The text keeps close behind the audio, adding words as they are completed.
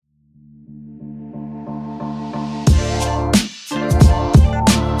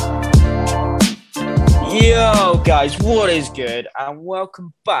Yo, guys, what is good? And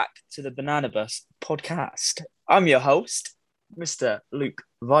welcome back to the Banana Bus podcast. I'm your host, Mr. Luke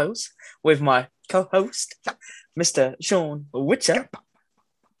Viles, with my co-host, Mr. Sean Witcher.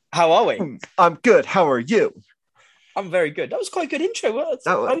 How are we? I'm good. How are you? I'm very good. That was quite a good intro.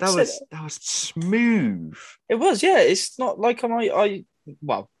 That was smooth. It was, yeah. It's not like you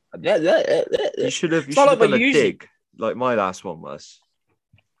should have done a dig like my last one was.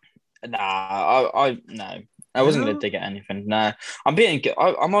 Nah, I wasn't going to dig at anything. Nah, I'm being good.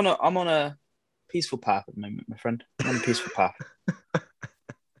 I'm on a peaceful path at the moment, my friend. I'm on a peaceful path.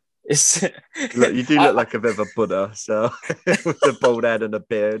 Look, you do look like a bit of a Buddha, so with a bald head and a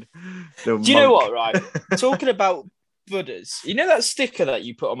beard. Do you know what? Right, talking about Buddhas, you know that sticker that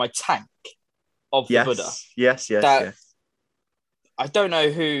you put on my tank of the Buddha. Yes. I don't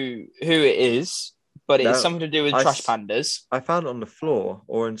know who it is. But it's something to do with trash pandas. I found it on the floor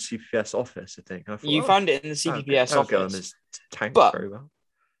or in CPPS office, I think. You found it in the CPPS office. Go on this tank but very well.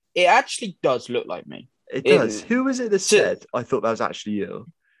 It actually does look like me. It does. Who was it that said? I thought that was actually you.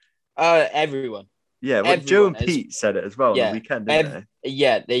 Everyone. Yeah, well, Joe and Pete said it as well on the weekend, didn't they?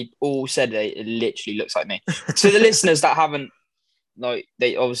 Yeah, they all said it literally looks like me. To the listeners that haven't,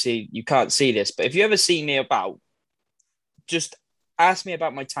 they obviously, you can't see this, but if you ever see me about, just ask me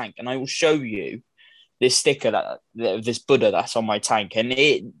about my tank and I will show you this sticker this Buddha that's on my tank, and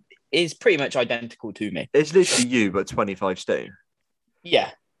it is pretty much identical to me. It's literally you, but 25 stone.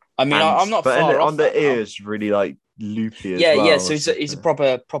 Yeah, I mean, I'm not far off. On the ears, really like loopy as well. Yeah. So he's a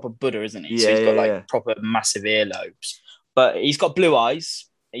proper Buddha, isn't he? So he's got proper massive earlobes, but he's got blue eyes,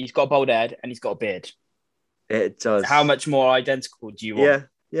 he's got a bald head, and he's got a beard. It does. How much more identical do you want?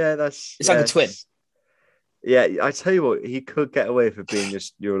 Yeah, it's like a twin. Yeah, I tell you what, he could get away for being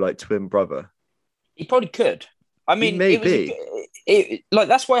your like twin brother. He probably could. I mean, maybe.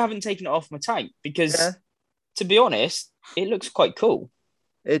 That's why I haven't taken it off my tank, because, to be honest, it looks quite cool.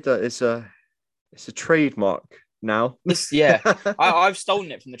 It does. It's a trademark now. I've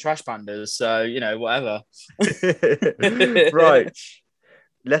stolen it from the trash pandas, so whatever. Right.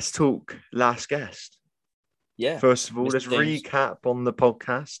 Let's talk last guest. Yeah. First of all, let's recap on the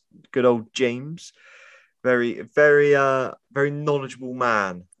podcast. Good old James. Very, very, very knowledgeable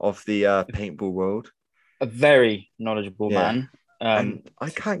man of the paintball world. A very knowledgeable man. And I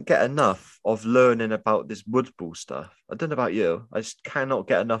can't get enough of learning about this woodball stuff. I don't know about you. I just cannot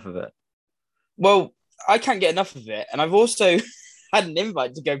get enough of it. Well, I can't get enough of it, and I've also had an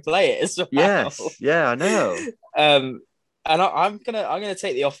invite to go play it as well. Yes, yeah, I know. And I'm gonna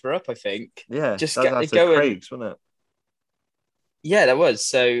take the offer up. I think. Yeah, just that's go Craig's, wasn't it? Yeah, that was.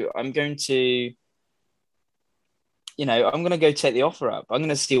 So I'm going to. I'm going to go take the offer up. I'm going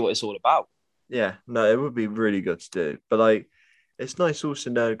to see what it's all about. Yeah, no, it would be really good to do. But, it's nice also to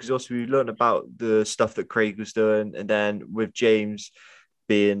know, because also we learned about the stuff that Craig was doing. And then with James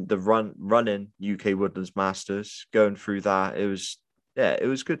being the running UK Woodlands Masters, going through that, it was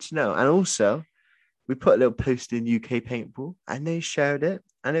good to know. And also, we put a little post in UK Paintball, and they shared it.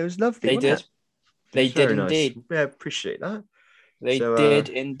 And it was lovely, They did indeed. Nice. Yeah, appreciate that. They did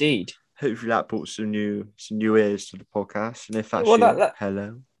indeed. Hopefully that brought some new ears to the podcast. And if that's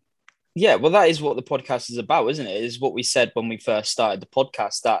hello. Yeah, well, that is what the podcast is about, isn't it? It is what we said when we first started the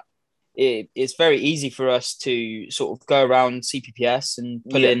podcast, that it's very easy for us to sort of go around CPPS and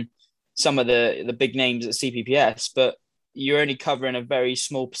pull in some of the big names at CPPS, but you're only covering a very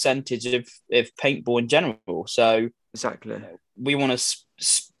small percentage of paintball in general. So exactly, we want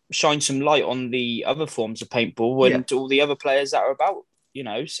to shine some light on the other forms of paintball and all the other players that are about,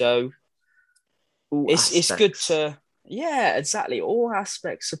 so... It's good to exactly, all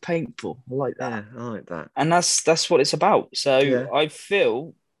aspects of paintball. I like that. Yeah, I like that, and that's what it's about. So I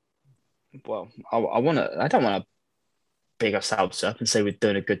feel, well, I don't want to big ourselves up and say we're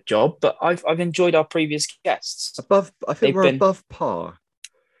doing a good job, but I've enjoyed our previous guests. I think we're above par.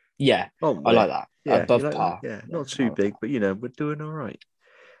 Yeah, I like that. Above par. Yeah, not too big, but we're doing all right.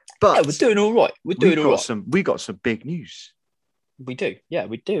 But we're doing all right. We got some big news. We do. Yeah,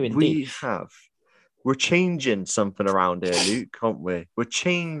 we do indeed. We're changing something around here, Luke, aren't we? We're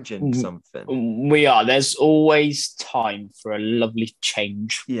changing something. We are. There's always time for a lovely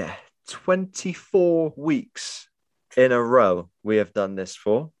change. Yeah. 24 weeks in a row we have done this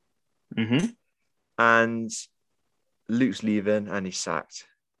for. Mm-hmm. And Luke's leaving and he's sacked.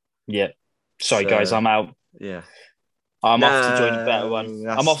 Yeah. Sorry, guys, I'm out. Yeah. I'm off to join a better one.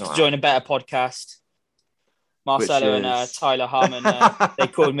 I'm off to join a better podcast. Marcelo and Tyler Harmon, they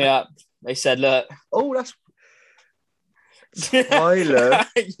called me up. They said, look. Oh, that's... Tyler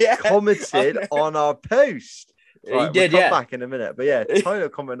commented on our post. Right, he did, we'll come back in a minute. But Tyler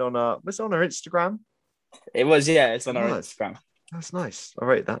commented on our... Was it on our Instagram? It was, yeah. It's on our Nice. Instagram. That's nice. I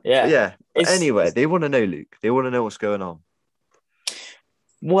rate that. Yeah. But yeah. But It's- anyway, they want to know, Luke. They want to know what's going on.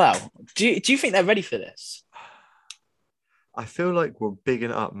 Well, do you think they're ready for this? I feel like we're bigging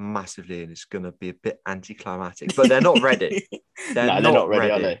it up massively and it's going to be a bit anticlimactic, but they're not ready. They're not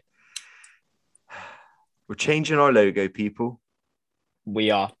ready, are they? We're changing our logo, people.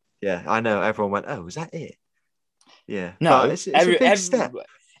 We are. Yeah, I know. Everyone went, oh, is that it? Yeah. No, but it's a big step.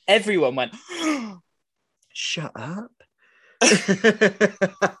 Everyone went, Shut up.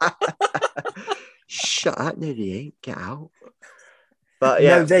 Shut up. No, they ain't. Get out. But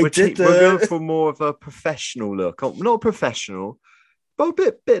yeah, No, we're going for more of a professional look. Not professional, but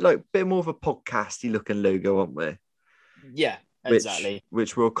a bit more of a podcasty looking logo, aren't we? Yeah, exactly.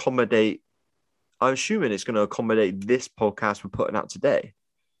 Which will accommodate. I'm assuming it's going to accommodate this podcast we're putting out today.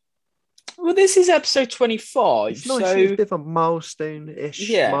 Well, this is episode 25. It's nice. So It's a bit of a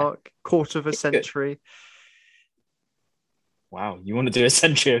milestone-ish mark, quarter of a century. Wow, you want to do a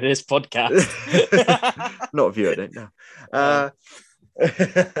century of this podcast? Not of you, I don't know.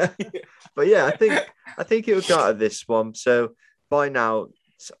 But yeah, I think it would go out of this one. So by now,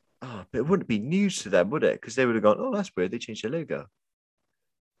 but it wouldn't be news to them, would it? Because they would have gone, "Oh, that's weird. They changed their logo."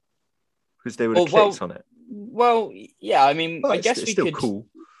 Because they would have clicked on it. Well, yeah. I mean, But I guess it's we still could. Cool.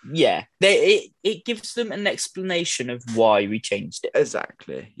 Yeah, it gives them an explanation of why we changed it.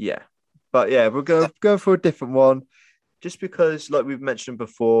 Exactly. Yeah. But yeah, we'll go for a different one, just because, like we've mentioned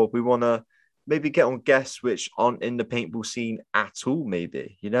before, we want to maybe get on guests which aren't in the paintball scene at all.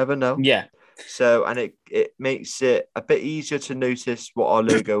 Maybe you never know. Yeah. So, and it makes it a bit easier to notice what our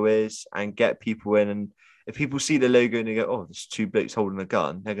logo is and get people in. And if people see the logo and they go, "Oh, there's two blokes holding a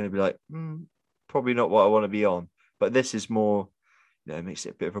gun," they're going to be like, probably not what I want to be on. But this is more, it makes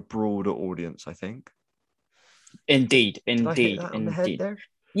it a bit of a broader audience, I think. Indeed. Did I hit that on the head there?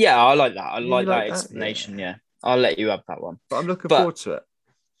 Yeah, I like that. I You like that like that? explanation. Yeah. I'll let you have that one. But I'm looking forward to it.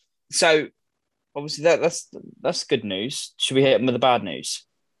 So, obviously, that's good news. Should we hit them with the bad news?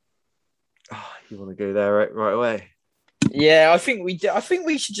 Oh, you want to go there right away? Yeah, I think we do. I think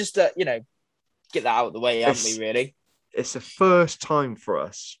we should just, get that out of the way, haven't we? Really? It's the first time for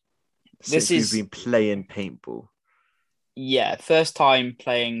us since we've been playing paintball. Yeah, first time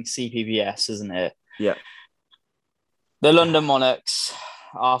playing CPBS, isn't it? Yeah. The London Monarchs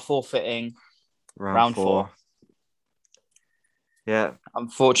are forfeiting round 4. Yeah.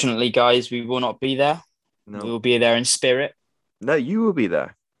 Unfortunately, guys, we will not be there. No. We will be there in spirit. No, you will be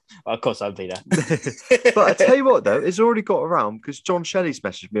there. Well, of course, I'll be there. But I tell you what, though, it's already got around because John Shelley's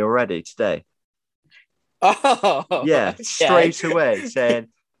messaged me already today. Oh, yeah, straight away saying,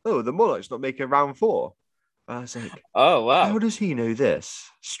 "Oh, the Monarchs not making round 4." I was like, "Oh wow, how does he know this?"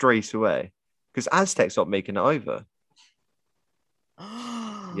 Straight away, because Aztec's not making it either.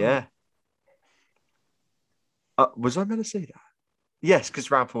 Yeah. Was I meant to say that? Yes, because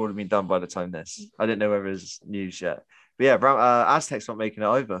round 4 would have been done by the time this. I didn't know whether it was news yet. But yeah, Aztec's not making it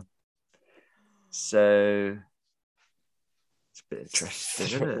either. So it's a bit interesting,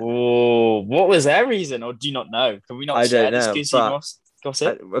 isn't it? Oh, what was their reason, or do you not know? Can we not share this goosey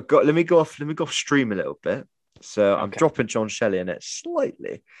gossip? Let me go off stream a little bit. So I'm dropping John Shelley in it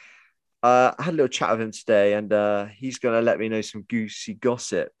slightly. I had a little chat with him today, and he's going to let me know some goosey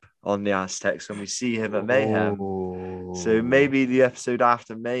gossip on the Aztecs when we see him at Mayhem. Oh. So maybe the episode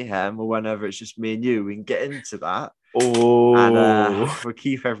after Mayhem, or whenever it's just me and you, we can get into that. Oh, and we'll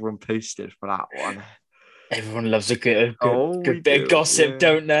keep everyone posted for that one. Everyone loves a good bit of gossip,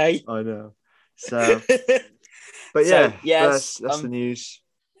 don't they? I know. So, but yeah, yes, that's the news.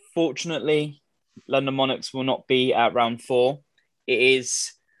 Fortunately, London Monarchs will not be at round 4. It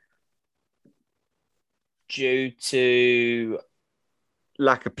is due to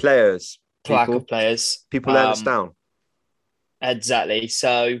lack of players. People let us down. Exactly.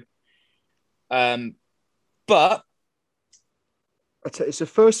 So, but it's a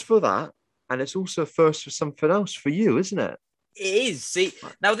first for that, and it's also a first for something else for you, isn't it? It is. See,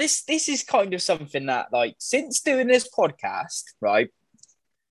 now this is kind of something that, like, since doing this podcast, right?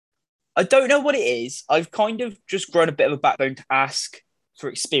 I don't know what it is. I've kind of just grown a bit of a backbone to ask for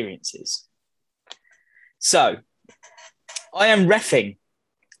experiences. So, I am reffing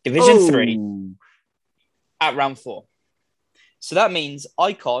Division 3 at round 4. So that means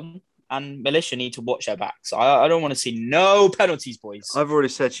Icon and Militia need to watch their backs. I don't want to see no penalties, boys. I've already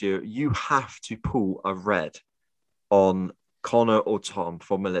said to you, you have to pull a red on Connor or Tom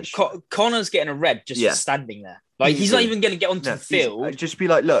for Militia. Connor's getting a red just for standing there. Like, he's not even going to get onto the field. Just be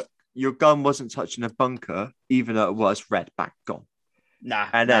like, look, your gun wasn't touching a bunker, even though it was red back gone. Nah,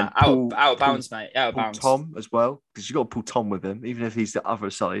 and then out of bounds, mate. Out of bounds. Tom as well, because you got to pull Tom with him, even if he's the other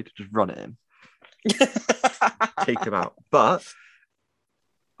side. Just run at him. Take him out. But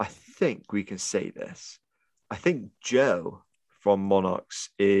I think we can say this. I think Joe from Monarchs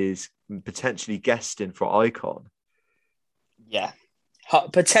is potentially guesting for Icon. Yeah,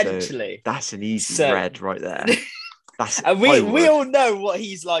 potentially. So that's an easy red right there. And we all know what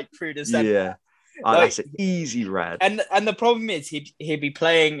he's like through December. Yeah, that's an easy red. And the problem is he'd be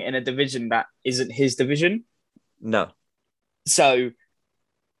playing in a division that isn't his division. No. So,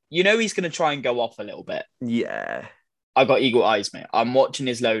 he's going to try and go off a little bit. Yeah. I got eagle eyes, mate. I'm watching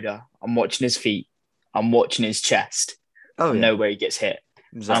his loader. I'm watching his feet. I'm watching his chest. I know where he gets hit.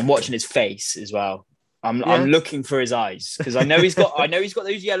 Exactly. And I'm watching his face as well. I'm looking for his eyes because I know he's got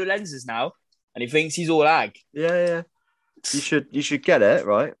those yellow lenses now, and he thinks he's all ag. Yeah. You should get it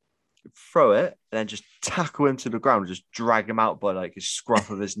right. Throw it and then just tackle him to the ground, just drag him out by like his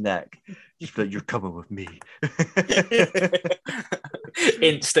scruff of his neck. Just be like, you're coming with me.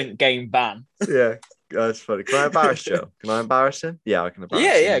 Instant game ban. Yeah, that's funny. Can I embarrass Joe? Can I embarrass him? Yeah, I can embarrass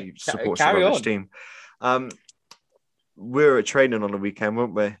him. Yeah. He supports the rubbish team. We were at training on the weekend,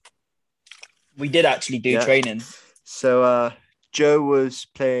 weren't we? We did actually do training. So Joe was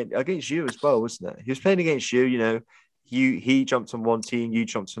playing against you as well, wasn't it? He was playing against you, He jumped on one team, you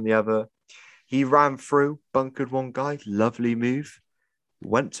jumped on the other. He ran through, bunkered one guy, lovely move.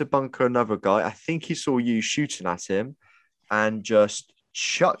 Went to bunker another guy. I think he saw you shooting at him and just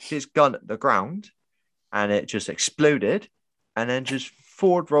chucked his gun at the ground and it just exploded and then just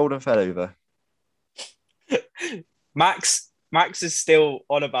forward rolled and fell over. Max is still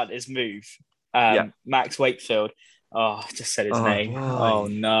on about his move. Max Wakefield. Oh, I just said his name. Why? Oh,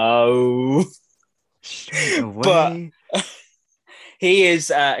 no. Straight away. But he's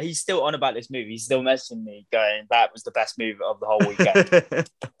still on about this move. He's still messaging me going, that was the best move of the whole weekend.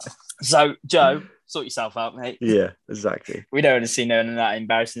 So, Joe, sort yourself out, mate. Yeah, exactly. We don't want to see none of that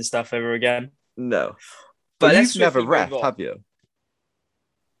embarrassing stuff ever again. No. But you've never reffed, have you?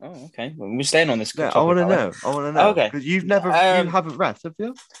 Oh, okay. Well, we're staying on this. Yeah, I want to know. Okay. Because you haven't reffed, have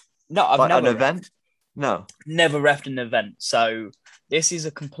you? No, I've never an event? No. Never reffed an event. So this is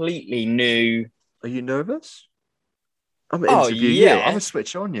a completely new... Are you nervous? I'm going to interview you. I'm going to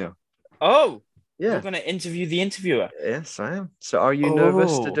switch on you. Oh. Yeah. You're going to interview the interviewer. Yes, I am. So are you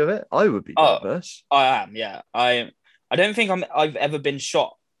nervous to do it? I would be nervous. I am, yeah. I don't think I've ever been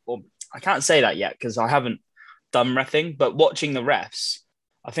shot. Or I can't say that yet because I haven't done reffing. But watching the refs,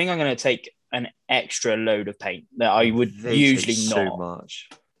 I think I'm going to take an extra load of paint that I would usually not. So much.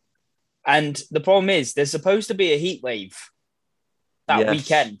 And the problem is there's supposed to be a heat wave that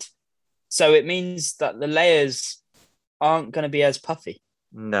weekend. So it means that the layers aren't going to be as puffy.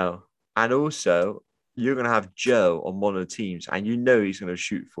 No. And also, you're going to have Joe on one of the teams and he's going to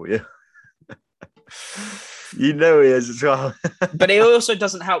shoot for you. He is as well. But it also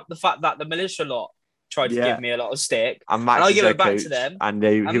doesn't help the fact that the militia lot tried to give me a lot of stick. And I give it back to them. And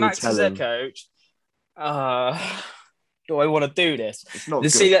he Max tell is them. Their coach. Do I want to do this? It's not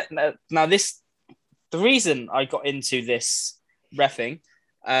good. See that now the reason I got into this reffing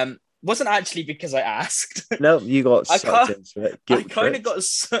wasn't actually because I asked. No, you got sucked into it. I kind of got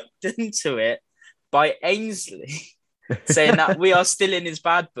sucked into it by Ainsley saying that we are still in his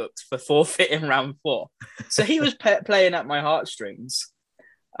bad books for forfeiting round 4. So he was playing at my heartstrings.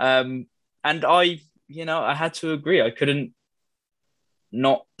 And I had to agree. I couldn't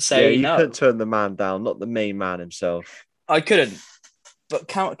not say you no. couldn't turn the man down, not the main man himself. I couldn't. But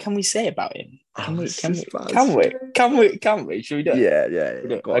can we say about him? Can we? Should we do it?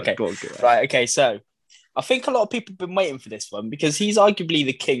 Yeah. Go on. Right. Okay. So, I think a lot of people have been waiting for this one because he's arguably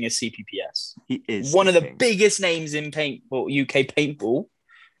the king of CPPS. He is one of the biggest names in paintball, UK paintball,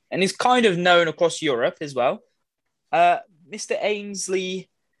 and is kind of known across Europe as well. Mr. Ainsley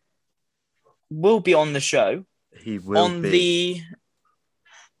will be on the show. He will be.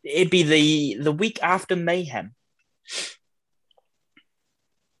 It'd be the week after Mayhem.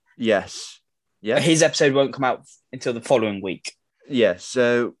 Yes. Yeah. His episode won't come out until the following week. Yeah.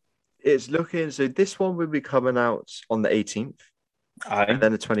 So it's looking. So this one will be coming out on the 18th. And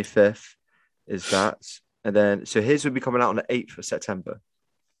then the 25th is that. And then so his will be coming out on the 8th of September.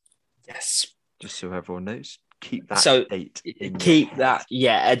 Yes. Just so everyone knows. Keep that date. Keep that.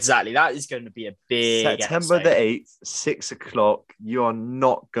 Yeah, exactly. That is going to be a big September episode. the 8th, 6:00. You are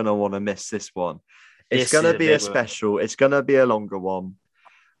not going to want to miss this one. It's going to be a special. It's going to be a longer one.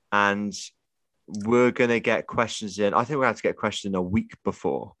 And we're going to get questions in. I think we're going to have to get questions in a week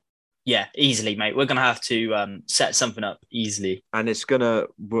before. Yeah, easily, mate. We're going to have to set something up easily. And it's going to...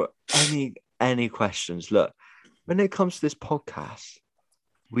 Any questions. Look, when it comes to this podcast,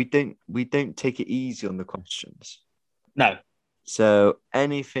 we don't take it easy on the questions. No. So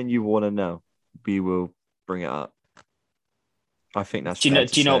anything you want to know, we will bring it up. I think that's. Do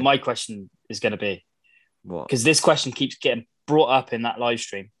you know what my question is going to be? What? Because this question keeps getting brought up in that live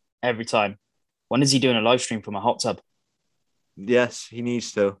stream every time. When is he doing a live stream from a hot tub? Yes, he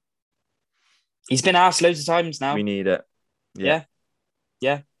needs to. He's been asked loads of times now. We need it. Yeah,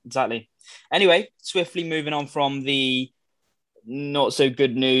 exactly. Anyway, swiftly moving on from the not so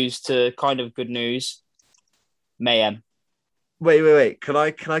good news to kind of good news. Mayhem. Wait. Can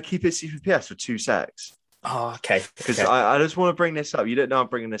I keep it CPPS for 2 secs? Oh, okay. Because I just want to bring this up. You don't know I'm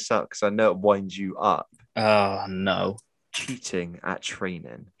bringing this up because I know it winds you up. Oh, no. Cheating at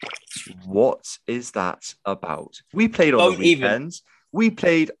training. What is that about? We played on the weekends. We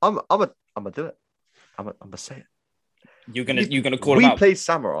played. I'm gonna do it. I'm gonna say it. You're gonna call him out. We played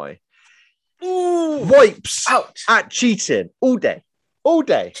Samurai. Ooh, wipes ouch. at cheating all day.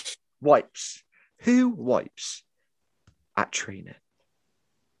 Wipes. Who wipes at training?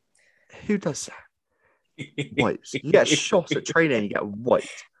 Who does that? Wipes. You get shot at training, you get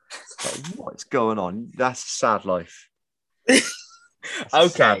wiped. Like, what's going on? That's a sad life. Okay.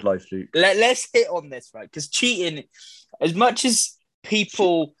 Sad life, Luke. Let's hit on this, right? Because cheating, as much as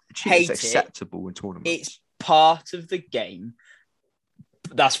people hate it's acceptable in tournaments. It's part of the game.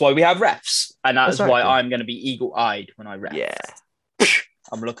 That's why we have refs. And that's why I'm going to be eagle-eyed when I ref. Yeah.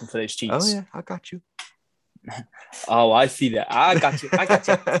 I'm looking for those cheats. Oh, yeah. I got you. Oh, I see that. I got you.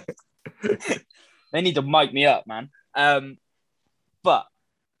 They need to mic me up, man. But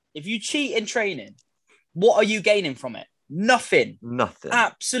if you cheat in training, what are you gaining from it? Nothing.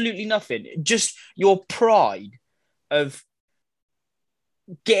 Absolutely nothing. Just your pride of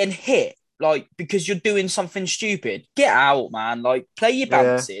getting hit, like, because you're doing something stupid. Get out, man. Like, play your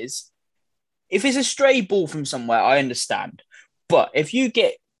bounces. Yeah. If it's a stray ball from somewhere, I understand. But if you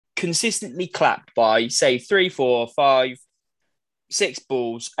get consistently clapped by, say, 3, 4, 5, 6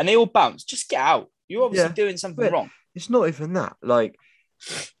 balls, and they all bounce, just get out. You're obviously doing something wrong. It's not even that. Like,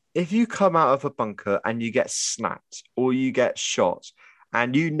 if you come out of a bunker and you get snapped or you get shot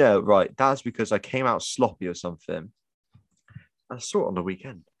and you know, right, that's because I came out sloppy or something. I saw it on the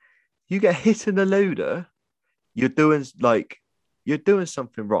weekend. You get hit in the loader, you're doing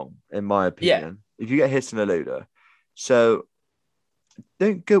something wrong, in my opinion. Yeah. If you get hit in the loader. So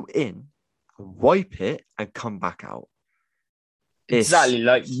don't go in, wipe it, and come back out. Exactly.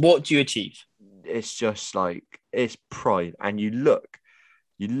 Like, what do you achieve? It's just like, it's pride. And you look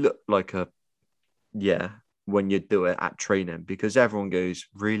like when you do it at training, because everyone goes,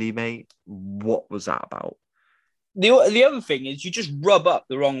 really, mate? What was that about? The other thing is you just rub up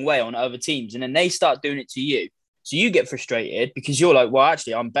the wrong way on other teams, and then they start doing it to you. So you get frustrated because you're like, well,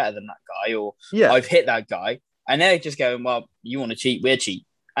 actually, I'm better than that guy, or I've hit that guy. And they're just going, well, you want to cheat, we're cheat.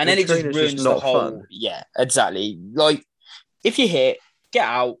 And then it just ruins the whole... Fun. Yeah, exactly. Like, if you hit, get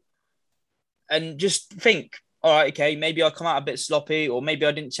out and just think, all right, okay, maybe I come out a bit sloppy, or maybe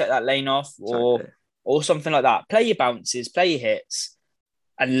I didn't check that lane off, or something like that. Play your bounces, play your hits,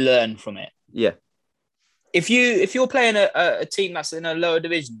 and learn from it. Yeah. If you're playing a team that's in a lower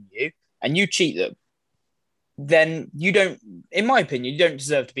division than you, and you cheat them, then you don't, in my opinion, you don't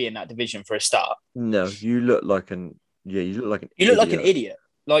deserve to be in that division for a start. No, you look like an idiot,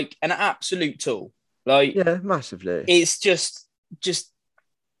 like an absolute tool. Like, yeah, massively. It's just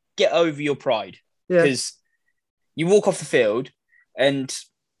get over your pride, because you walk off the field and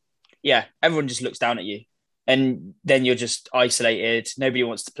everyone just looks down at you, and then you're just isolated. Nobody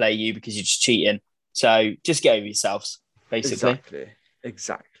wants to play you because you're just cheating. So just get over yourselves, basically.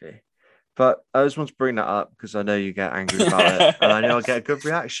 Exactly. But I just want to bring that up because I know you get angry about it, and I know I'll get a good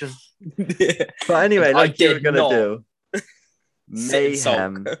reaction. But anyway, like you were going to do,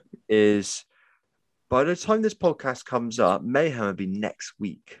 Mayhem is, by the time this podcast comes up, Mayhem will be next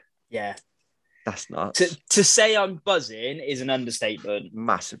week. Yeah. That's nuts. To say I'm buzzing is an understatement.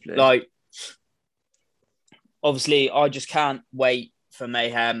 Massively. Like, obviously, I just can't wait for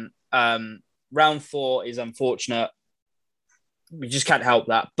Mayhem. Round 4 is unfortunate. We just can't help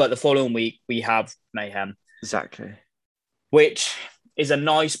that. But the following week, we have Mayhem. Exactly. Which is a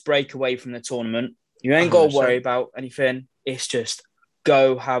nice break away from the tournament. You ain't got to worry about anything. It's just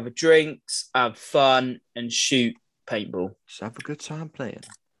go have drinks, have fun, and shoot paintball. Just have a good time playing.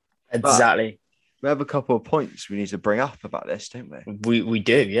 Exactly. But we have a couple of points we need to bring up about this, don't we? We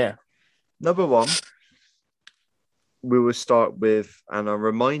do, yeah. Number 1, we will start with, and I'm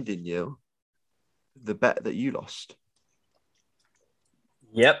reminding you, the bet that you lost.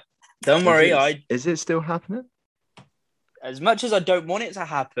 Yep. Don't worry. Is it still happening? As much as I don't want it to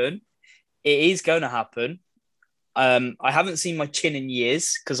happen, it is going to happen. I haven't seen my chin in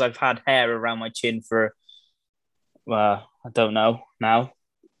years because I've had hair around my chin for, I don't know now.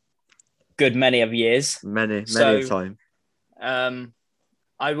 good many of years. Many So, a time.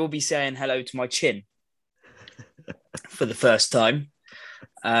 I will be saying hello to my chin for the first time.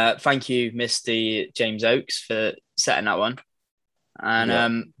 Thank you, Mr. James Oakes, for setting that one.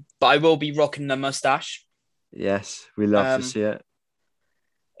 And but I will be rocking the mustache. Yes, we love to see it.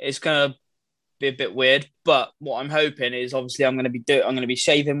 It's gonna be a bit weird, but what I'm hoping is obviously I'm gonna be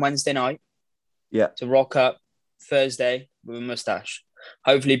shaving Wednesday night. Yeah. To rock up Thursday with a mustache.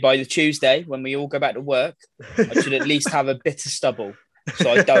 Hopefully by the Tuesday when we all go back to work, I should at least have a bit of stubble,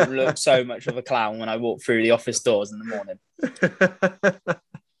 so I don't look so much of a clown when I walk through the office doors in the morning.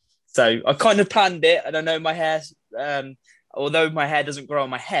 So I kind of planned it, and I know my hair. Although my hair doesn't grow on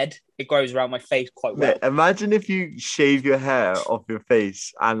my head, it grows around my face quite well. Mate, imagine if you shave your hair off your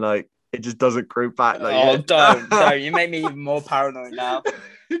face and like it just doesn't grow back. Like, don't! You make me even more paranoid now.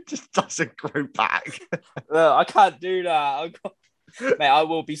 It just doesn't grow back. Look, I can't do that. Mate, I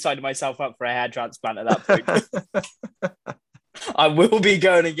will be signing myself up for a hair transplant at that point. I will be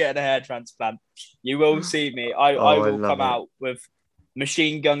going and getting a hair transplant. You will see me. I will come out with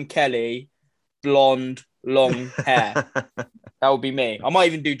Machine Gun Kelly, blonde, long hair. That will be me. I might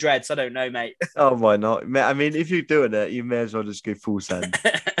even do dreads. I don't know, mate. Oh, why not? I mean, if you're doing it, you may as well just go full send.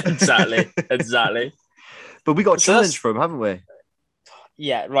 Exactly. But we got a challenge from him, haven't we?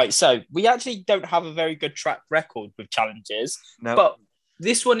 Yeah, right. So we actually don't have a very good track record with challenges. No. But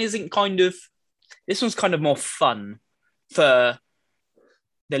this one's kind of more fun for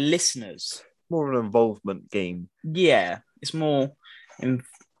the listeners. More an involvement game. Yeah, it's more...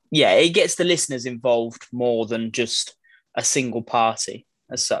 it gets the listeners involved more than just a single party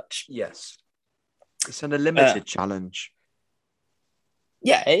as such. Yes. It's an unlimited challenge.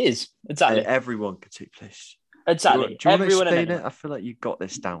 Yeah, it is. Exactly. And everyone could take place. Exactly. Do you want to explain it? I feel like you got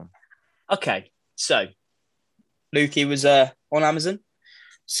this down. Okay. So, Lukey was on Amazon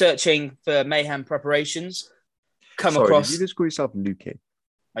searching for mayhem preparations. Did you just call yourself Lukey?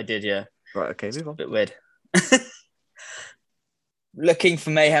 I did, yeah. Right, okay, move on. A bit weird. Looking for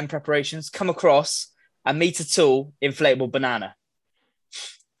mayhem preparations, come across a meter tall inflatable banana.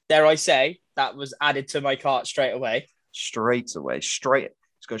 Dare I say, that was added to my cart straight away. It's going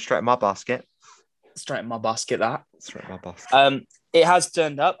straight in my basket. Straight in my basket, that. Straight in my basket. It has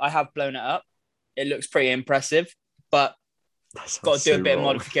turned up. I have blown it up. It looks pretty impressive, but got to do a bit of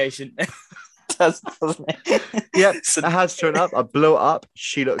modification. Doesn't it? Yep, it has turned up. I blow it up.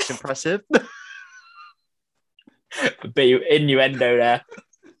 She looks impressive. A bit of innuendo there.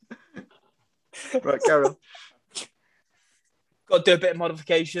 Right, carry on. Got to do a bit of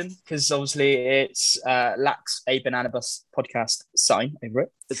modification because obviously it's lacks a Banana Bus podcast sign over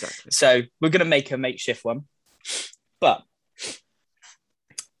it. Exactly. So we're going to make a makeshift one. But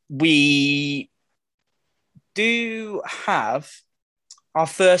we do have our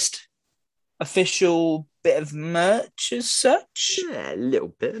first official bit of merch as such. Yeah, a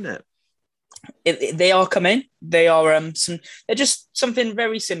little bit, isn't it? They are coming. They are they're just something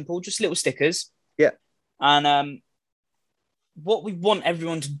very simple, just little stickers. Yeah. And what we want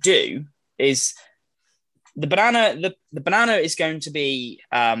everyone to do is the banana is going to be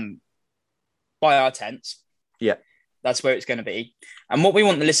by our tents. Yeah. That's where it's going to be. And what we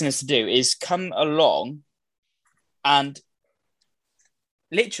want the listeners to do is come along and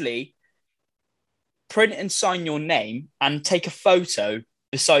literally print and sign your name and take a photo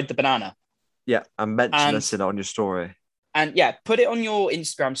beside the banana. Yeah, and mention us in it on your story. And yeah, put it on your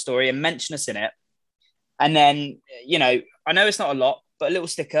Instagram story and mention us in it. And then, I know it's not a lot, but a little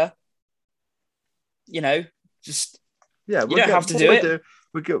sticker, just, you don't have to do it.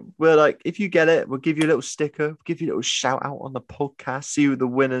 We're like, if you get it, we'll give you a little sticker, we'll give you a little shout out on the podcast, see who the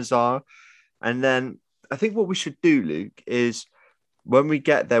winners are. And then I think what we should do, Luke, is when we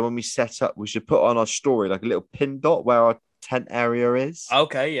get there, when we set up, we should put on our story like a little pin dot where our tent area is.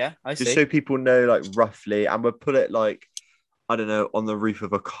 Okay, yeah, I see. Just so people know, like, roughly, and we'll put it like, I don't know, on the roof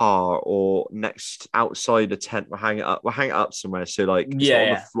of a car or next outside a tent. We'll hang it up somewhere. So like, it's not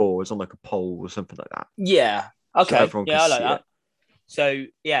on the floor, it's on like a pole or something like that. Yeah. Okay. So I like that. So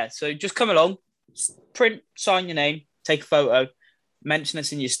yeah, so just come along, print, sign your name, take a photo, mention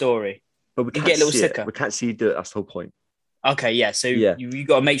us in your story. But we can't get a little see sticker. It. We can't see you do it. That's the whole point. Okay, yeah. So you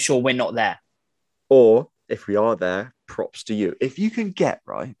got to make sure we're not there. Or if we are there, props to you. If you can get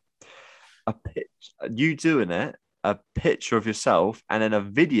a picture of yourself and then a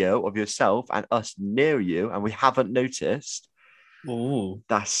video of yourself and us near you, and we haven't noticed. Ooh,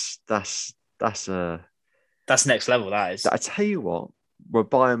 that's next level. That is. I tell you what, we're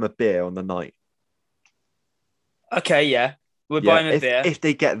buying a beer on the night. Okay, yeah, we're buying a beer. If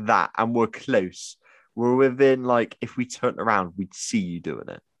they get that and we're close, we're within, like, if we turned around, we'd see you doing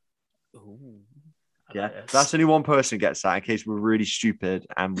it. Ooh, I Yeah, like this. that's only one person gets that in case we're really stupid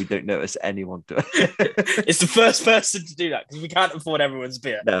and we don't notice anyone do it. It's the first person to do that because we can't afford everyone's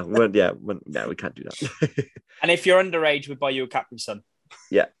beer. No, we can't do that. And if you're underage, we buy you a Capri Sun.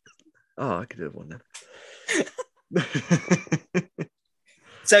 Yeah. Oh, I could do one then.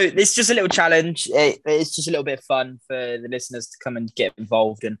 So it's just a little challenge. It's just a little bit of fun for the listeners to come and get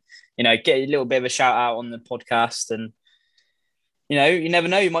involved and, get a little bit of a shout out on the podcast. And, you never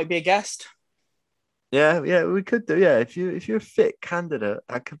know, you might be a guest. Yeah, we could do. Yeah, if you're a fit candidate,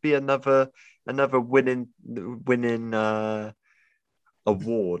 that could be another winning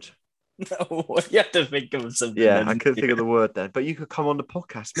award. You have to think of something. Yeah, I couldn't think of the word then, but you could come on the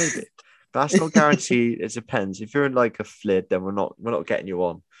podcast maybe. But that's not guaranteed. It depends. If you're in like a flid, then we're not getting you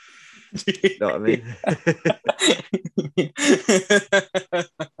on. You know what I mean?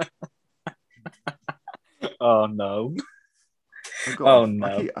 Oh no!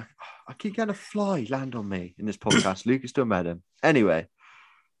 No! I keep getting a fly land on me in this podcast. Lucas don't met him. Anyway,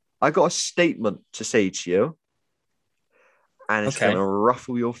 I got a statement to say to you, and it's going to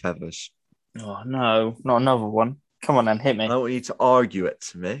ruffle your feathers. Oh no! Not another one. Come on, then, hit me. I don't want you to argue it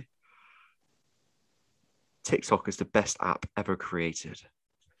to me. TikTok is the best app ever created.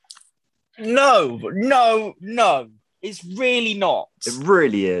 No. It's really not. It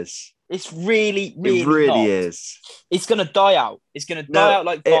really is. It's really not. Is. It's going to die out. It's going to die out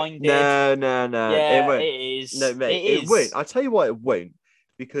like Vine did. No. Yeah, it won't. it is. No, mate, it won't. I'll tell you why it won't.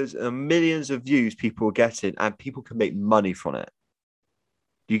 Because millions of views people are getting and people can make money from it.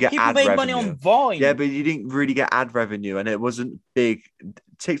 You get people ad made revenue. Money on Vine. Yeah, but you didn't really get ad revenue and it wasn't big.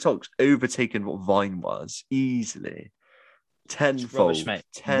 TikTok's overtaken what Vine was easily. Tenfold. Rubbish, mate.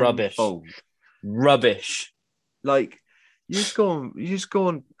 Tenfold. Rubbish. Like, you just go on,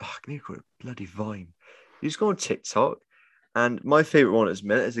 I can call it bloody Vine. You just go on TikTok, and my favorite one at this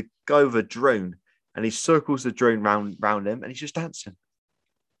minute is a guy with a drone, and he circles the drone round him, and he's just dancing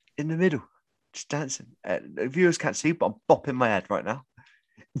in the middle, just dancing. The viewers can't see, but I'm bopping my head right now.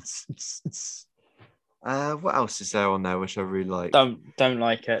 What else is there on there which I really like? Don't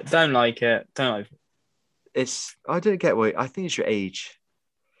like it. Don't like it. I don't get why. I think it's your age.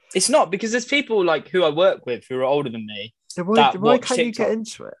 It's not, because there's people like who I work with who are older than me. So why can't you get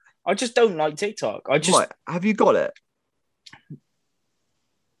into it? I just don't like TikTok. Have you got it?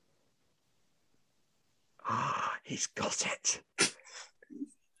 He's got it.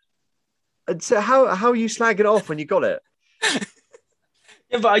 And so how are you slagging it off when you got it?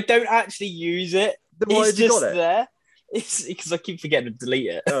 Yeah, but I don't actually use it. Then why it's have you just got it? there. It's because I keep forgetting to delete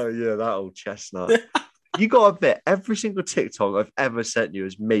it. Oh yeah, that old chestnut. You got to admit, every single TikTok I've ever sent you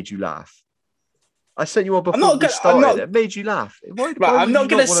has made you laugh. I sent you one before we started. It made you laugh. Why I'm not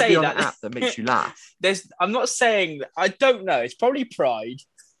going to say that app that makes you laugh. I'm not saying that. I don't know. It's probably pride.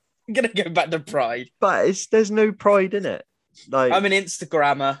 I'm going to go back to pride. But there's no pride in it. Like, I'm an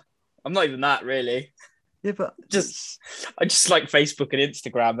Instagrammer. I'm not even that, really. Yeah, but I just like Facebook and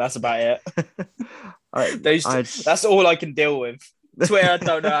Instagram. That's about it. That's all I can deal with. Twitter, I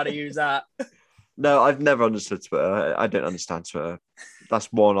don't know how to use that. No, I've never understood Twitter. I don't understand Twitter. That's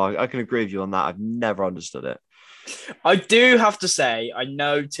one. I can agree with you on that. I've never understood it. I do have to say, I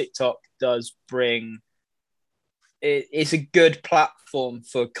know TikTok does bring... It's a good platform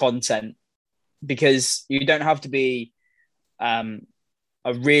for content because you don't have to be a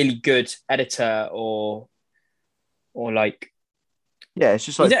really good editor or like... Yeah, it's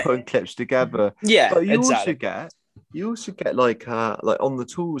just like putting clips together. Yeah, but you exactly. also get like On the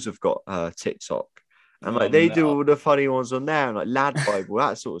Tools have got TikTok, and like they do all the funny ones on there, and like Lad Bible,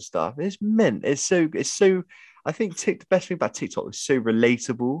 that sort of stuff. It's mint. It's so. I think the best thing about TikTok is so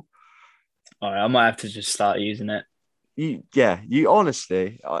relatable. All right, I might have to just start using it. You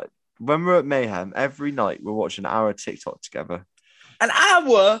honestly, when we're at Mayhem every night, we're watching an hour of TikTok together. An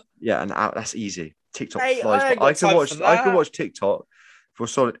hour? Yeah, an hour. That's easy. TikTok flies. I can watch TikTok for a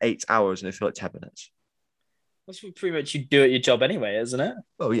solid 8 hours, and it feels like 10 minutes. That's pretty much you do at your job anyway, isn't it?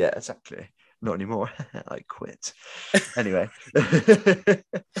 Oh yeah, exactly. Not anymore. I quit. Anyway.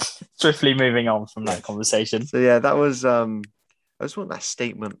 Swiftly moving on from that conversation. So yeah, that was I just want that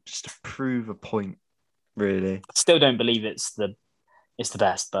statement just to prove a point, really. Still don't believe it's the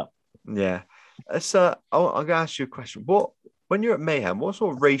best, but yeah. So I'm gonna ask you a question. When you're at Mayhem, what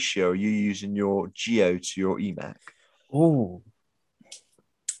sort of ratio are you using your Geo to your EMAC? Oh.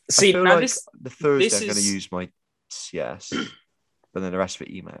 See, now like the Thursday I'm going to use my CS, but then the rest of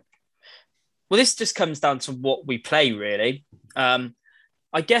it EMAC. Well, this just comes down to what we play, really. I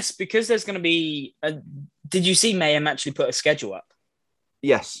guess because there's going to be... did you see Mayhem actually put a schedule up?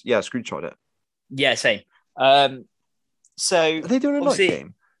 Yes. Yeah, I screenshot it. Yeah, same. So... Are they doing a night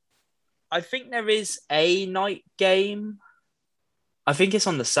game? I think there is a night game. I think it's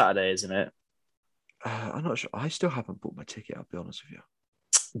on the Saturday, isn't it? I'm not sure. I still haven't bought my ticket, I'll be honest with you.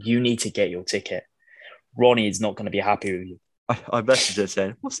 You need to get your ticket. Ronnie is not going to be happy with you. I messaged her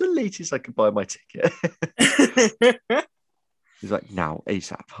saying, what's the latest I can buy my ticket? He's like, now,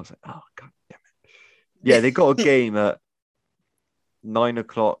 ASAP. I was like, oh, God damn it. Yeah, they got a game at 9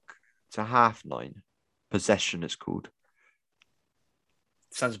 o'clock to 9:30. Possession, it's called.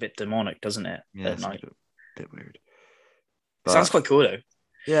 Sounds a bit demonic, doesn't it? Yeah, at it's night. a bit weird. Sounds quite cool, though.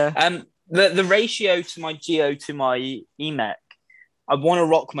 Yeah. The ratio to my Geo to my EMAC, I want to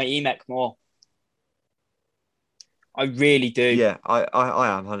rock my EMAC more. I really do. Yeah, I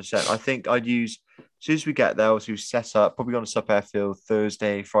am 100%. I think I'd use, as soon as we get there, we set up, probably on a sub airfield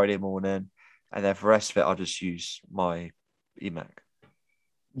Thursday, Friday morning, and then for the rest of it, I'll just use my EMAC.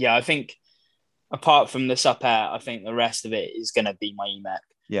 Yeah, I think apart from the sub air, I think the rest of it is going to be my EMAC.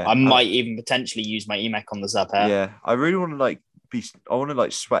 Yeah, I might even potentially use my EMAC on the sub air. Yeah, I really want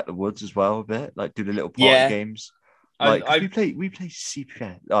to sweat the woods as well a bit, like do the little party games. Like we play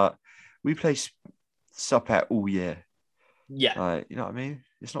CPN, we play sub air all year. Yeah, you know what I mean.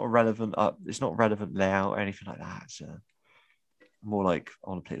 It's not relevant layout or anything like that. So more like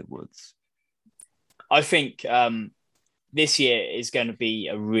I want to play the woods. I think this year is going to be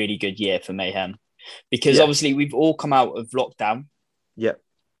a really good year for Mayhem because obviously we've all come out of lockdown. Yeah.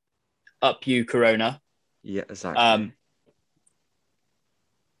 Up you, Corona. Yeah, exactly.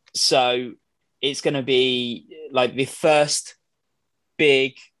 So it's going to be like the first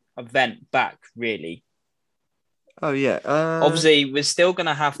big event back, really. Oh yeah. Obviously, we're still going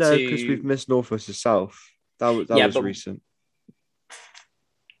to have to because we've missed North versus South. That was recent.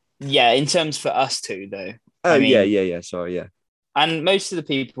 Yeah, in terms for us two, though. Oh, yeah. Sorry, yeah. And most of the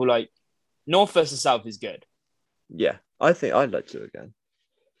people, like, North versus South is good. Yeah, I think I'd like to do it again.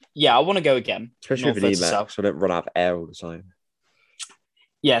 Yeah, I want to go again. Especially with an EMAC, so I don't run out of air all the time.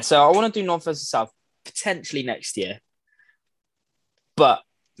 Yeah, so I want to do North versus South potentially next year. But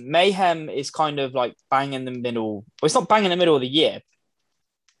Mayhem is kind of like bang in the middle. Well, it's not bang in the middle of the year,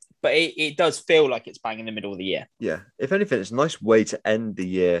 but it does feel like it's bang in the middle of the year. Yeah. If anything, it's a nice way to end the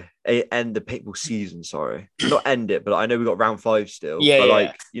year, end the paintball season, sorry. Not end it, but I know we got round 5 still.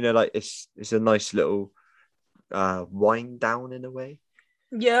 Yeah, but it's a nice little wind down in a way.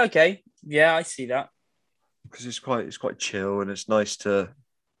 Yeah, okay. Yeah, I see that. Because it's quite chill and it's nice to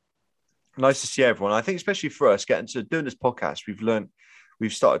see everyone. I think especially for us getting to doing this podcast,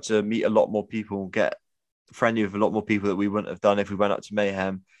 we've started to meet a lot more people and get friendly with a lot more people that we wouldn't have done if we went out to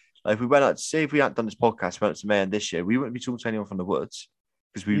Mayhem. Like if we went out to say if we hadn't done this podcast, went out to Mayhem this year, we wouldn't be talking to anyone from the woods.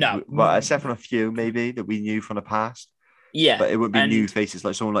 Because well, except for a few maybe that we knew from the past. Yeah. But it wouldn't be new faces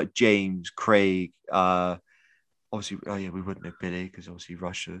like someone like James, Craig, obviously, we wouldn't know Billy because obviously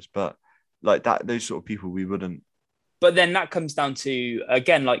Russia's, but like that, those sort of people we wouldn't. But then that comes down to,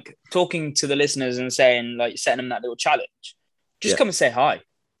 again, like talking to the listeners and saying, like, setting them that little challenge. Just come and say hi.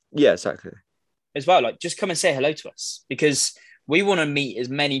 Yeah, exactly. As well, like, just come and say hello to us because we want to meet as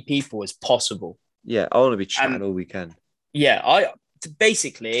many people as possible. Yeah, I want to be chatting all weekend. Yeah,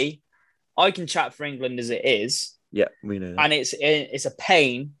 I can chat for England as it is. Yeah, we know that. And it's a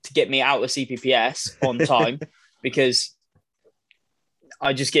pain to get me out of CPPS on time because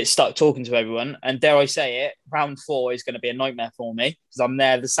I just get stuck talking to everyone. And dare I say it, round 4 is going to be a nightmare for me because I'm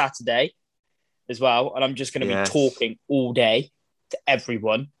there the Saturday as well. And I'm just going to be talking all day to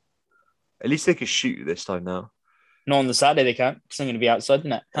everyone. At least they can shoot you this time now. Not on the Saturday they can't because I'm going to be outside,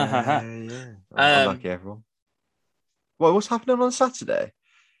 isn't it? Yeah. I'm lucky, everyone. Well, what's happening on Saturday?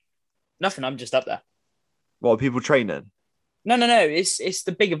 Nothing. I'm just up there. What, are people training? No. It's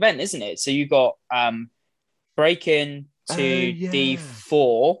the big event, isn't it? So you got break-in to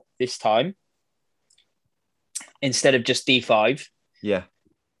D4 this time instead of just D5. Yeah.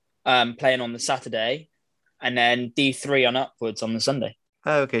 Playing on the Saturday and then D3 on upwards on the Sunday.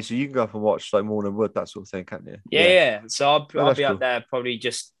 Oh, okay. So you can go up and watch like Morning Wood, that sort of thing, can't you? Yeah. So I'll be cool. up there probably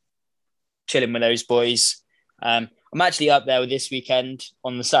just chilling with those boys. I'm actually up there this weekend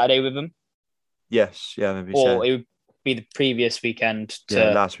on the Saturday with them. Yes. Yeah. Maybe or it would be the previous weekend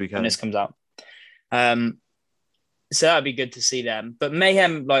last weekend when this comes out. So that'd be good to see them. But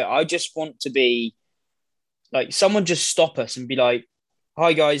Mayhem, like, I just want to be like, someone just stop us and be like,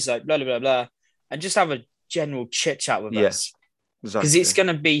 hi guys, like blah, blah, blah, blah. And just have a general chit chat with us. Exactly. Because it's going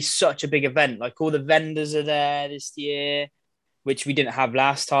to be such a big event. Like all the vendors are there this year, which we didn't have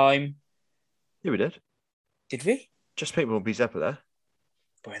last time. Yeah, we did. Did we? Just Paintball and BZ were there.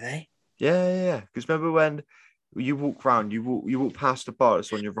 Were they? Yeah. Because remember when you walk round, you walk past the bar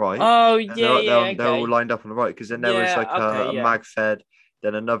that's on your right. Oh, yeah, They're all lined up on the right because then there was like a mag fed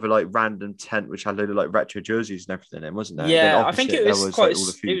then another like random tent which had a load of like retro jerseys and everything in, wasn't there? And then Yeah, I think opposite, it there was was quite. like all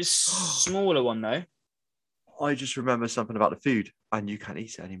the It food. was smaller one though. I just remember something about the food, and you can't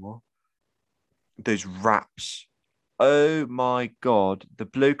eat it anymore. Those wraps. Oh my god, the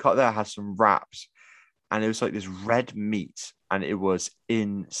blue cut there has some wraps, and it was like this red meat, and it was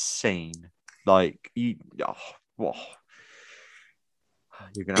insane. Like whoa.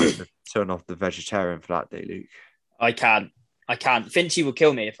 You're gonna have to turn off the vegetarian for that day, Luke. I can't. Finchy will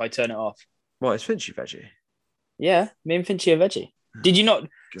kill me if I turn it off. What is Finchy veggie? Yeah, me and Finchy are veggie. Did you not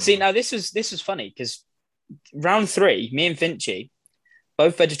see? God. Now this was funny because round 3, me and Finchy,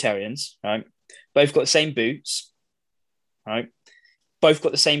 both vegetarians, right? Both got the same boots, right? Both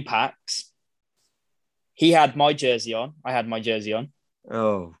got the same packs. He had my jersey on. I had my jersey on.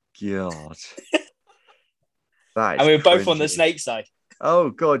 Oh god. That is And we were both on the cringy. snake side. Oh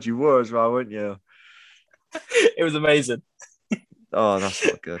god, you were as well, weren't you? It was amazing. Oh, that's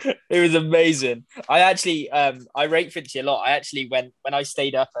not good. It was amazing. I actually, I rate Finchy a lot. I actually went when I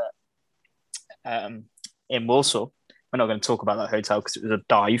stayed up at, in Warsaw. We're not going to talk about that hotel because it was a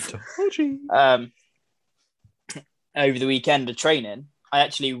dive. Over the weekend of training, I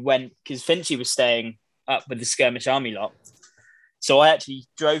actually went because Finchy was staying up with the Skirmish Army lot. So I actually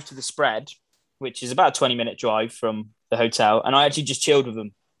drove to the spread, which is about a 20-minute drive from the hotel, and I actually just chilled with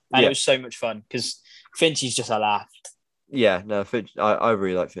them. And it was so much fun because Finchy's just a laugh. Yeah, no, Finch, I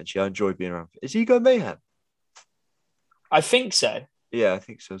really like Finchy. I enjoy being around. Is he going Mayhem? I think so. Yeah, I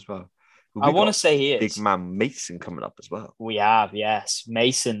think so as well. I want to say he is. Big man Mason coming up as well. We have, yes.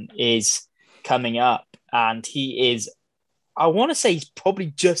 Mason is coming up, and he is, I want to say he's probably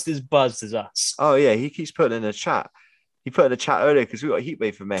just as buzzed as us. Oh, yeah, he keeps putting in a chat. He put in a chat earlier because we got a heat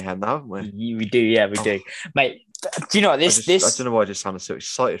wave for Mayhem now, haven't we? We do, yeah, we do. Mate, do you know what, I don't know why I just sounded so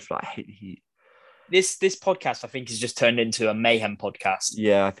excited for that. I hate the heat. This podcast, I think, has just turned into a Mayhem podcast.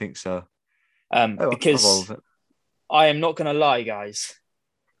 Yeah, I think so. Because I am not going to lie, guys.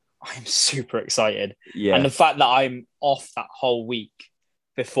 I am super excited. Yeah. And the fact that I'm off that whole week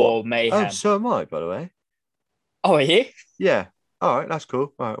before Mayhem. Oh, so am I, by the way. Oh, are you? Yeah. All right, that's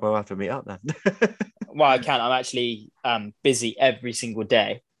cool. All right, we'll have to meet up then. Well, I can't. I'm actually busy every single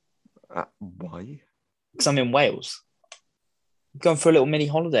day. Why? Because I'm in Wales. I'm going for a little mini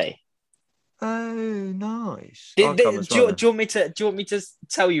holiday. Oh, nice. Do you want me to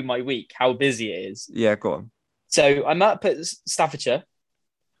tell you my week, how busy it is? Yeah, go on. So I'm up at Staffordshire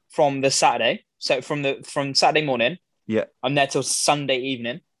from the Saturday. So from Saturday morning. Yeah. I'm there till Sunday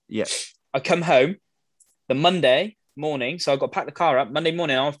evening. Yeah. I come home the Monday morning. So I got to pack the car up. Monday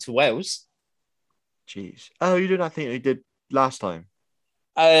morning, I'm off to Wales. Jeez. Oh, you did that thing you did last time?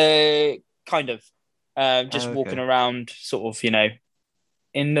 Kind of. Just walking around, sort of,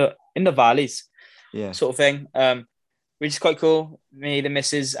 in the valleys, yeah, sort of thing. Which is quite cool. Me, the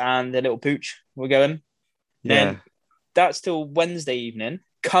missus, and the little pooch. We're going. Yeah. Then that's till Wednesday evening.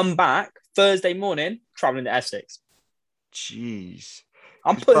 Come back Thursday morning, traveling to Essex. Jeez.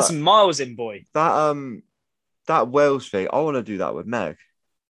 I'm putting some miles in, boy. That Wales thing, I want to do that with Meg.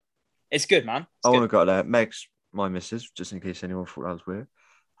 It's good, man. I want to go there. Meg's my missus, just in case anyone thought that was weird.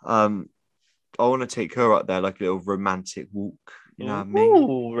 I want to take her up there, like a little romantic walk. You know what I mean?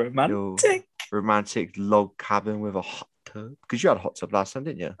 Ooh, romantic. Romantic log cabin with a hot tub. Because you had a hot tub last time,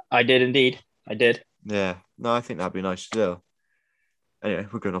 didn't you? I did indeed. I did. Yeah. No, I think that'd be nice still. Anyway,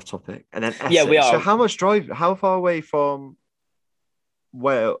 we're going off topic. And then Essex. Yeah, we are. So how far away from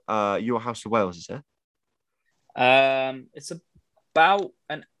your house to Wales is it? It's about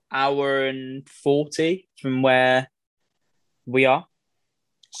an hour and 40 from where we are.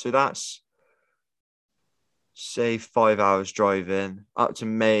 So that's, say, 5 hours driving up to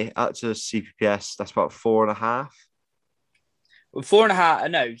CPPS. That's about 4.5. 4.5.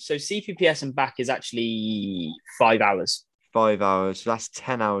 No, so CPPS and back is actually 5 hours. 5 hours. So that's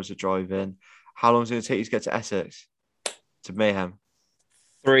 10 hours of driving. How long is it going to take you to get to Essex? To Mayhem?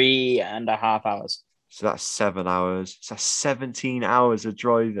 3.5 hours. So that's 7 hours. So that's 17 hours of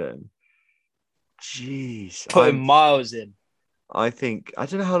driving. Jeez. Putting miles in. I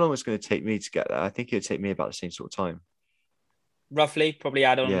don't know how long it's going to take me to get there. I think it would take me about the same sort of time. Roughly, probably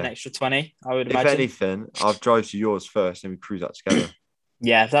add on an extra 20, I would imagine. If anything, I'll drive to yours first and we cruise that together.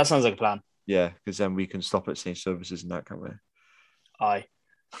 Yeah, that sounds like a plan. Yeah, because then we can stop at St. Services and that, can't we? Aye,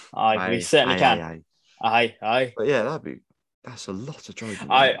 we certainly can. Aye. But yeah, that's a lot of driving.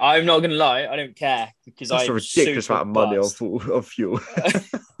 I'm not going to lie, I don't care. Because that's a ridiculous amount of money on fuel.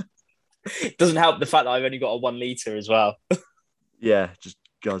 It doesn't help the fact that I've only got a 1 litre as well. Yeah, just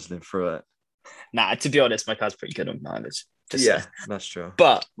guzzling through it. Nah, to be honest, my car's pretty good on mileage. Yeah, that's true.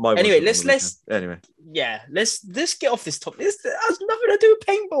 But Mine anyway, wasn't on the weekend. let's get off this topic. This has nothing to do with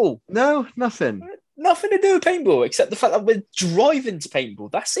paintball. No, nothing. Nothing to do with paintball except the fact that we're driving to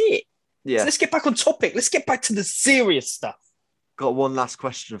paintball. That's it. Yeah. So let's get back on topic. Let's get back to the serious stuff. Got one last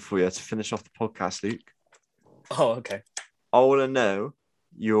question for you to finish off the podcast, Luke. Oh, okay. I want to know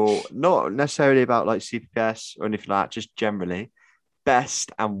your, not necessarily about like CPS or anything like that, just generally,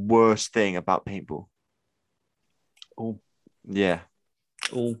 best and worst thing about paintball. Oh. Yeah.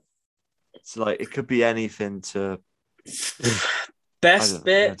 Oh. It's like, it could be anything to... Best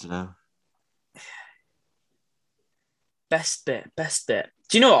bit? I don't know. Best bit.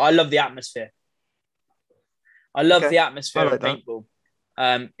 Do you know what? I love the atmosphere. I love the atmosphere of paintball.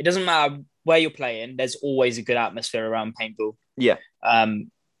 It doesn't matter where you're playing. There's always a good atmosphere around paintball. Yeah.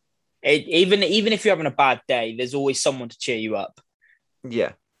 Even if you're having a bad day, there's always someone to cheer you up.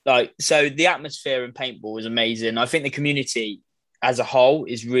 Yeah. Like, so the atmosphere in paintball is amazing. I think the community as a whole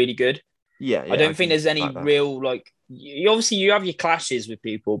is really good. Yeah. I don't think there's any real, like, obviously you have your clashes with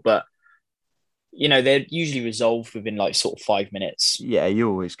people, but you know, they're usually resolved within like sort of 5 minutes. Yeah, you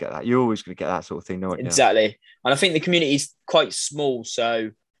always get that. You're always going to get that sort of thing, don't you? Exactly. And I think the community is quite small,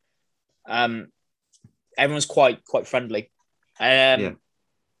 so everyone's quite friendly.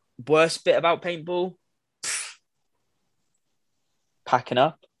 Worst bit about paintball? Packing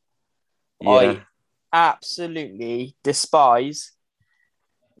up. Yeah. I absolutely despise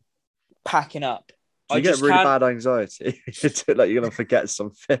packing up. You get really bad anxiety. Like you're going to forget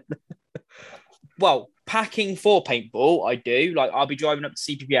something. Well, packing for paintball, I do. Like, I'll be driving up to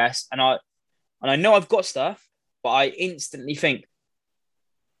CPPS and I know I've got stuff, but I instantly think,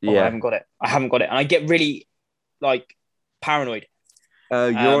 I haven't got it. And I get really, like, paranoid.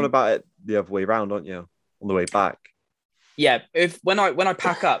 You're on about it the other way around, aren't you? On the way back. Yeah. When I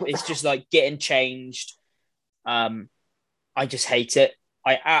pack up, it's just like getting changed. I just hate it.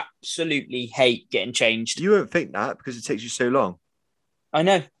 I absolutely hate getting changed. You won't think that because it takes you so long. I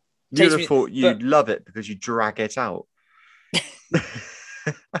know. You would have thought you'd love it because you drag it out.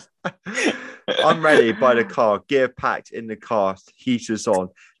 I'm ready by the car, gear packed in the car, heaters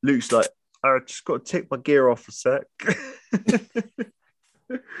on. Luke's like, I just got to take my gear off a sec.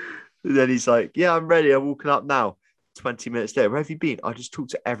 And then he's like, yeah, I'm ready. I'm walking up now. 20 minutes later, where have you been? I just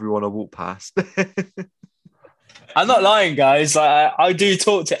talked to everyone I walked past. I'm not lying, guys. Like, I do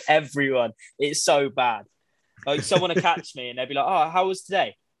talk to everyone. It's so bad. Like, someone will catch me and they'll be like, oh, how was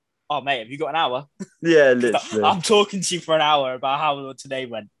today? Oh, mate, have you got an hour? Yeah, literally. I'm talking to you for an hour about how today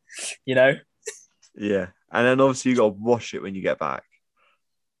went, you know? Yeah. And then obviously you got to wash it when you get back.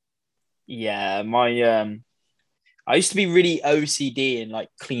 Yeah, I used to be really OCD and like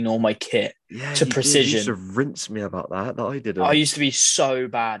clean all my kit to precision. You used to rinse me about that I didn't. I used to be so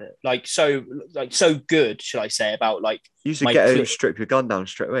bad at so good, should I say, about like you used to get home, strip your gun down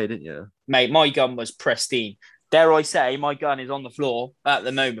straight away, didn't you? Mate, my gun was pristine. Dare I say, my gun is on the floor at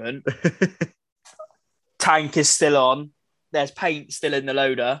the moment. Tank is still on. There's paint still in the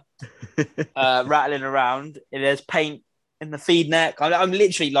loader, rattling around. And there's paint in the feed neck. I'm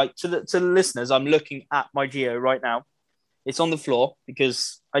literally like, to the listeners, I'm looking at my Geo right now. It's on the floor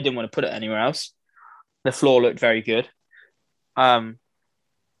because I didn't want to put it anywhere else. The floor looked very good.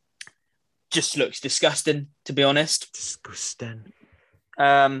 Just looks disgusting, to be honest. Disgusting.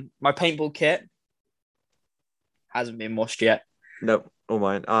 My paintball kit hasn't been washed yet. Nope, all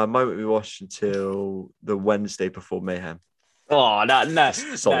mine. Mine won't be washed until the Wednesday before Mayhem. Oh, no.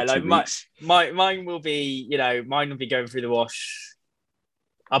 Like mine will be, mine will be going through the wash.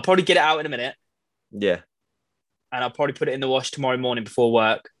 I'll probably get it out in a minute. Yeah. And I'll probably put it in the wash tomorrow morning before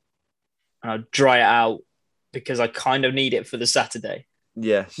work. And I'll dry it out because I kind of need it for the Saturday.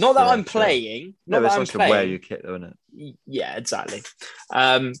 Yes. Not that I'm playing. No, it's nice to wear your kit, though, isn't it? Yeah, exactly.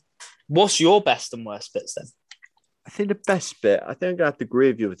 What's your best and worst bits then? I think the best bit, I think I'm going to have to agree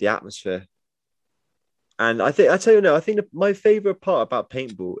with you with the atmosphere. And I think my favourite part about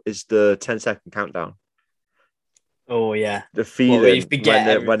paintball is the 10-second countdown. Oh, yeah. The feeling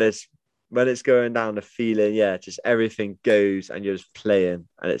when it's going down, the feeling, yeah, just everything goes and you're just playing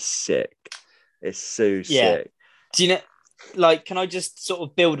and it's sick. It's so sick. Do you know, like, can I just sort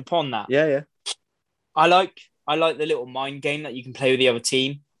of build upon that? Yeah. I like the little mind game that you can play with the other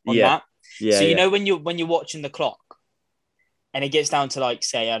team on that. Yeah. So, you know, when you're watching the clock and it gets down to like,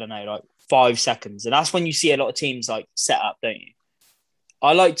 say, I don't know, like 5 seconds. And that's when you see a lot of teams like set up, don't you?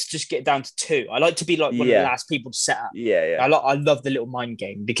 I like to just get down to 2. I like to be like one of the last people to set up. Yeah. I love the little mind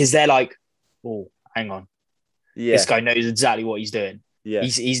game because they're like, oh, hang on. Yeah. This guy knows exactly what he's doing. Yeah.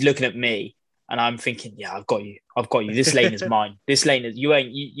 He's looking at me and I'm thinking, yeah, I've got you. This lane is mine. This lane is,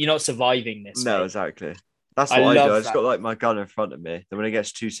 you're not surviving this. No, mate. exactly. That's what I do. I just got like my gun in front of me. Then when it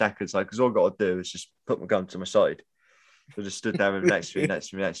gets 2 seconds, like, because all I've got to do is just put my gun to my side. So I just stood there next to me.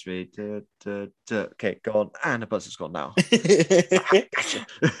 Okay, go on. And the buzzer's gone now. Gotcha.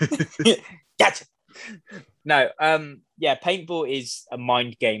 Gotcha. No, paintball is a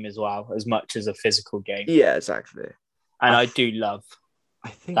mind game as well, as much as a physical game. Yeah, exactly. And I do love I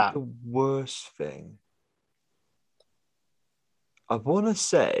think that. the worst thing, I want to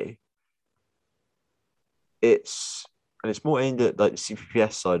say, it's more aimed at like the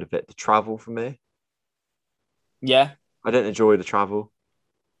CPPS side of it, the travel for me. Yeah. I don't enjoy the travel.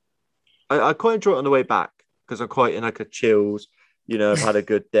 I quite enjoy it on the way back because I'm quite in like a chilled, I've had a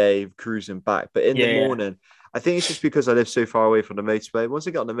good day cruising back. But in the morning, I think it's just because I live so far away from the motorway. Once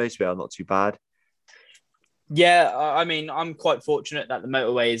I get on the motorway, I'm not too bad. Yeah, I mean, I'm quite fortunate that the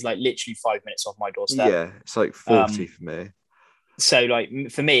motorway is like literally 5 minutes off my doorstep. Yeah, it's like 40 for me. So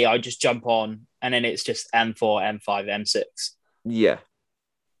like for me, I just jump on and then it's just M4, M5, M6. Yeah.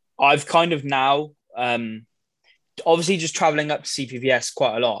 I've kind of now, obviously just traveling up to CPVS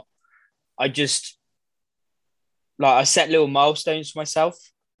quite a lot. I set little milestones for myself.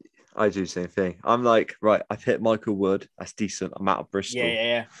 I do the same thing. I'm like, right, I've hit Michael Wood. That's decent. I'm out of Bristol.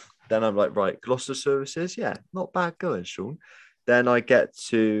 Yeah. Then I'm like, right, Gloucester services. Yeah, not bad going, Sean. Then I get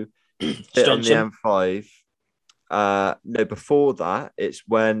to hit on the M5. No, before that, it's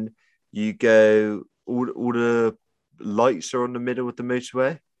when you go, all the lights are on the middle of the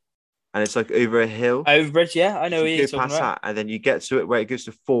motorway. And it's like over a hill. Overbridge, yeah. I know so what you're go talking past about. that, and then you get to it where it goes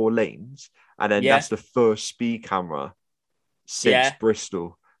to 4 lanes. And then that's the first speed camera since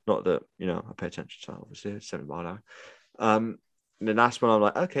Bristol. Not that, I pay attention to that, obviously. It's 7 mile an hour. And then that's when I'm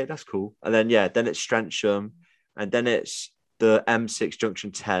like, okay, that's cool. And then, then it's Strensham. And then it's the M6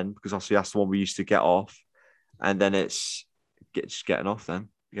 Junction 10, because obviously that's the one we used to get off. And then it's just getting off then.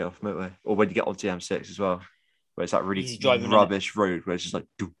 You get off the motorway. Or when you get onto the M6 as well, where it's that really rubbish road where it's just like,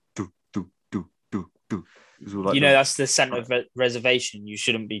 do. Like that's the centre reservation. You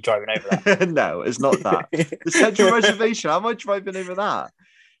shouldn't be driving over that. No, it's not that. The central reservation. How am I driving over that?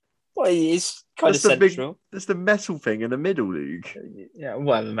 Well, it's kind of central. That's the metal thing in the middle, Luke. Yeah,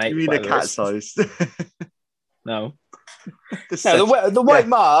 whatever, mate. You mean whatever a cat size? No. The white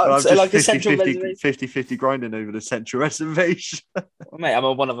marks are like a central reservation. 50-50 grinding over the central reservation. Well, mate, I'm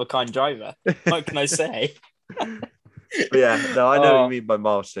a one-of-a-kind driver. What can I say? But yeah, no, I know what you mean by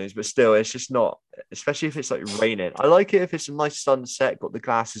milestones, but still, it's just not, especially if it's like raining. I like it if it's a nice sunset, got the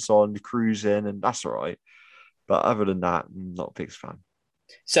glasses on, cruising, and that's all right. But other than that, I'm not a big fan.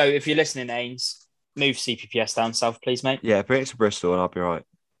 So if you're listening, Ains, move CPPS down south, please, mate. Yeah, bring it to Bristol and I'll be all right.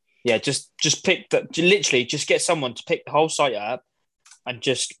 Yeah, just pick literally just get someone to pick the whole site up and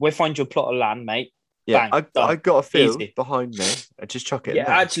we'll find you a plot of land, mate. Yeah, Bang, I got a field Easy. behind me and just chuck it in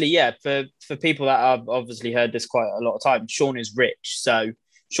there. Actually, for people that have obviously heard this quite a lot of time, Sean is rich. So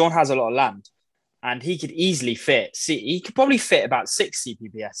Sean has a lot of land and he could easily he could probably fit about 6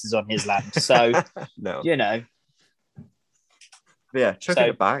 CPPSs on his land. So, no. But yeah, chuck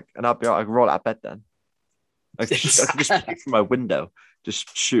it back and I'll be all right. I can roll out of bed then. I can just peek from my window,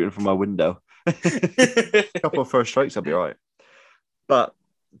 just shooting from my window. A couple of first strikes, I'll be all right. But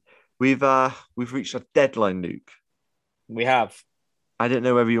we've reached a deadline, Luke. We have. I didn't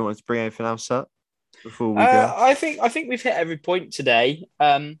know whether you wanted to bring anything else up before we go. I think we've hit every point today.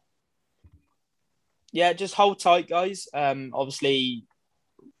 Just hold tight, guys. Obviously,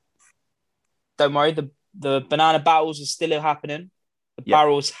 don't worry. The banana battles are still happening. The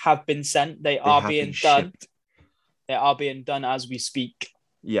barrels have been sent. They are being done. They are being done as we speak.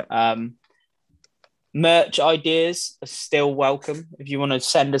 Yeah. Merch ideas are still welcome. If you want to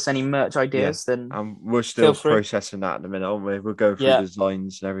send us any merch ideas, then we're still processing that at the minute, aren't we? We'll go through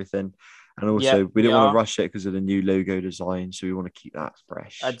designs and everything. And also, we don't want to rush it because of the new logo design, so we want to keep that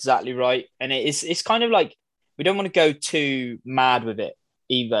fresh. Exactly right. And it's kind of like we don't want to go too mad with it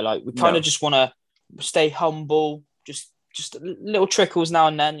either. Like we kind of just want to stay humble, just little trickles now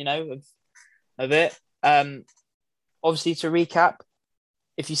and then, of it. Obviously, to recap,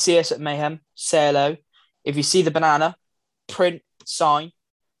 if you see us at Mayhem, say hello. If you see the banana, print, sign,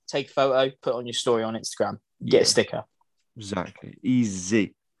 take a photo, put on your story on Instagram, get a sticker. Exactly.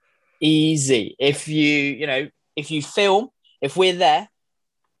 Easy. If you film, if we're there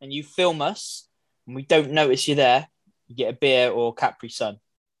and you film us and we don't notice you're there, you get a beer or Capri Sun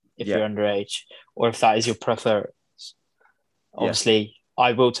if you're underage, or if that is your preference. Obviously,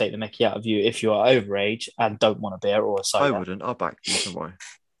 I will take the mickey out of you if you are overage and don't want a beer or a cider. I wouldn't. I'll back you. Don't worry.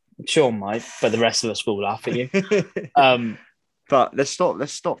 Sure, might, but the rest of us will laugh at you. But let's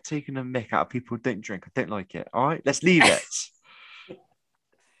stop taking a mick out of people who don't drink. I don't like it. All right, let's leave it.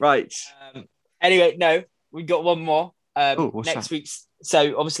 Right. Anyway, no. we got one more. What's Next that? week's.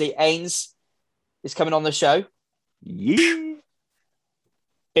 So obviously, Ains is coming on the show. Yeah.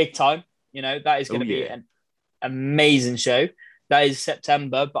 Big time. That is going to be an amazing show. That is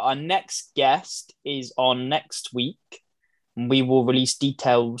September. But our next guest is on next week. And we will release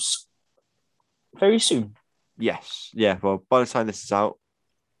details very soon. Yes. Yeah. Well, by the time this is out,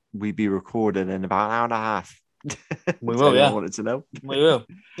 we'll be recording in about an hour and a half. We will, yeah. Wanted to know. We will.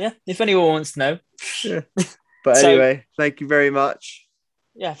 Yeah. If anyone wants to know. Yeah. But anyway, thank you very much.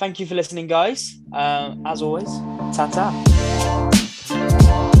 Yeah. Thank you for listening, guys. As always, ta-ta.